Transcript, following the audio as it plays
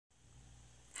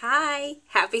Hi,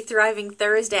 happy Thriving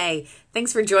Thursday.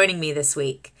 Thanks for joining me this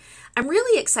week. I'm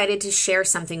really excited to share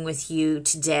something with you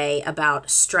today about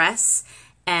stress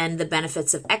and the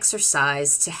benefits of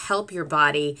exercise to help your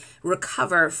body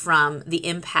recover from the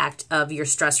impact of your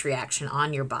stress reaction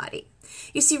on your body.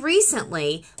 You see,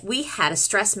 recently we had a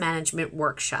stress management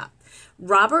workshop.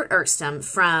 Robert Erkstam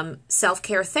from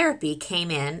Self-Care Therapy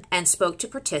came in and spoke to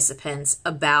participants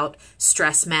about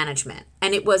stress management.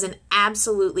 And it was an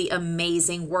absolutely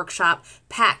amazing workshop,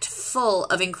 packed full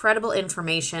of incredible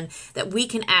information that we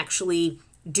can actually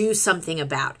do something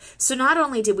about. So not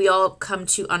only did we all come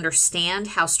to understand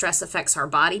how stress affects our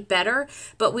body better,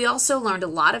 but we also learned a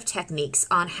lot of techniques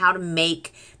on how to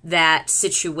make that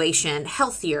situation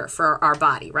healthier for our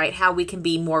body, right? How we can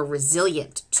be more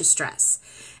resilient to stress.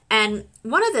 And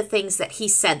one of the things that he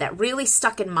said that really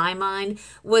stuck in my mind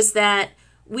was that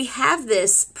we have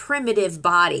this primitive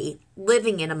body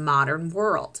living in a modern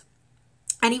world.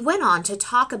 And he went on to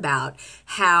talk about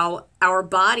how our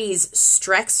body's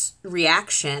stress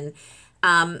reaction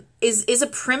is a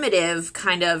primitive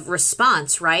kind of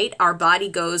response, right? Our body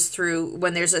goes through,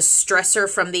 when there's a stressor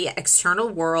from the external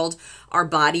world, our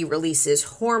body releases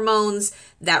hormones.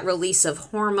 That release of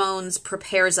hormones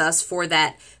prepares us for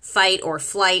that fight or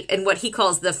flight, and what he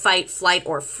calls the fight, flight,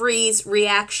 or freeze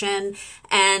reaction.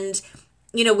 And,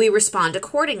 we respond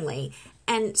accordingly.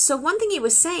 And so one thing he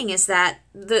was saying is that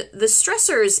the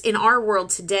stressors in our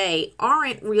world today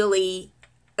aren't really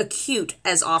acute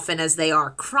as often as they are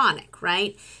chronic,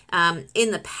 right?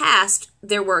 In the past,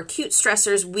 there were acute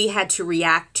stressors we had to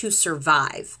react to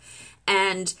survive.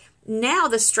 And now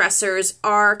the stressors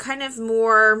are kind of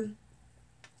more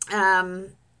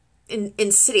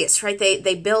insidious, right?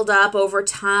 They build up over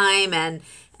time and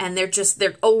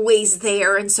they're always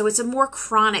there. And so it's a more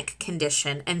chronic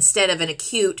condition instead of an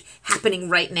acute happening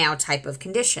right now type of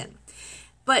condition.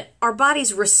 But our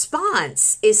body's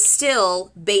response is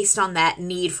still based on that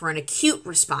need for an acute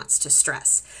response to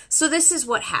stress. So this is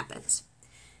what happens.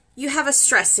 You have a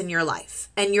stress in your life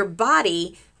and your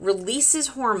body releases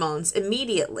hormones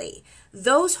immediately.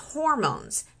 Those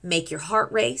hormones make your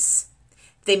heart race.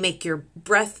 They make your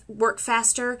breath work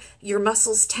faster, your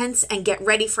muscles tense and get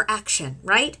ready for action,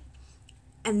 right?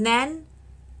 And then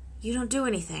you don't do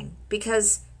anything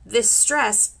because this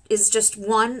stress is just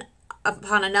one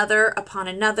upon another, upon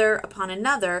another, upon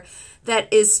another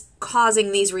that is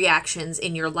causing these reactions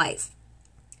in your life.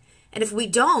 And if we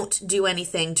don't do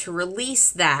anything to release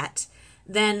that,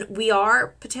 then we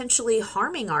are potentially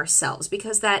harming ourselves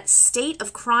because that state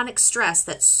of chronic stress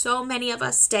that so many of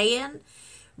us stay in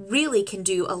really can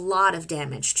do a lot of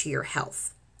damage to your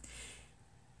health.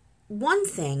 One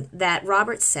thing that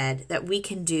Robert said that we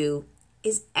can do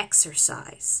is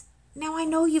exercise. Now, I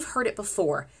know you've heard it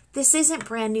before. This isn't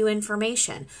brand new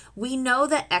information. We know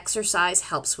that exercise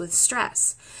helps with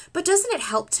stress. But doesn't it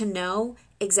help to know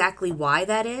exactly why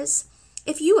that is?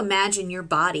 If you imagine your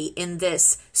body in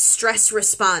this stress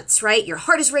response, right? Your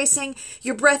heart is racing,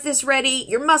 your breath is ready,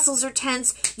 your muscles are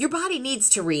tense, your body needs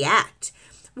to react.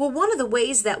 Well, one of the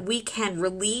ways that we can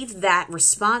relieve that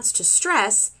response to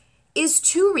stress is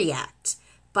to react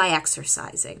by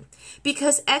exercising,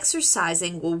 because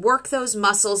exercising will work those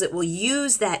muscles. It will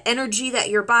use that energy that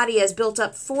your body has built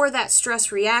up for that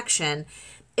stress reaction.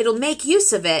 It'll make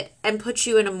use of it and put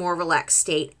you in a more relaxed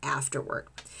state afterward.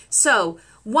 So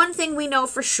one thing we know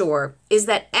for sure is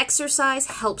that exercise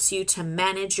helps you to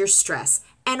manage your stress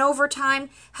and over time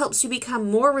helps you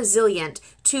become more resilient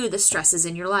to the stresses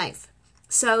in your life.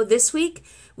 So this week,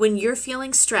 when you're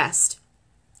feeling stressed,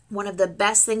 one of the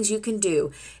best things you can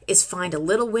do is find a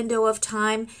little window of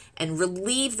time and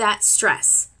relieve that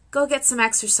stress. Go get some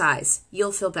exercise.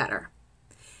 You'll feel better.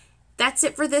 That's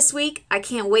it for this week. I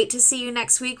can't wait to see you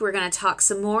next week. We're going to talk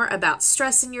some more about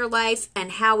stress in your life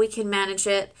and how we can manage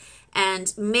it.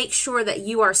 And make sure that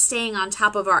you are staying on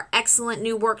top of our excellent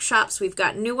new workshops. We've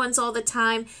got new ones all the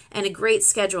time and a great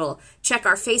schedule. Check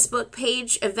our Facebook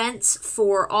page events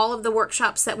for all of the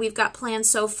workshops that we've got planned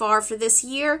so far for this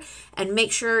year. And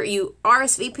make sure you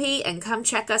RSVP and come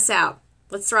check us out.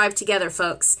 Let's thrive together,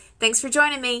 folks. Thanks for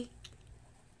joining me.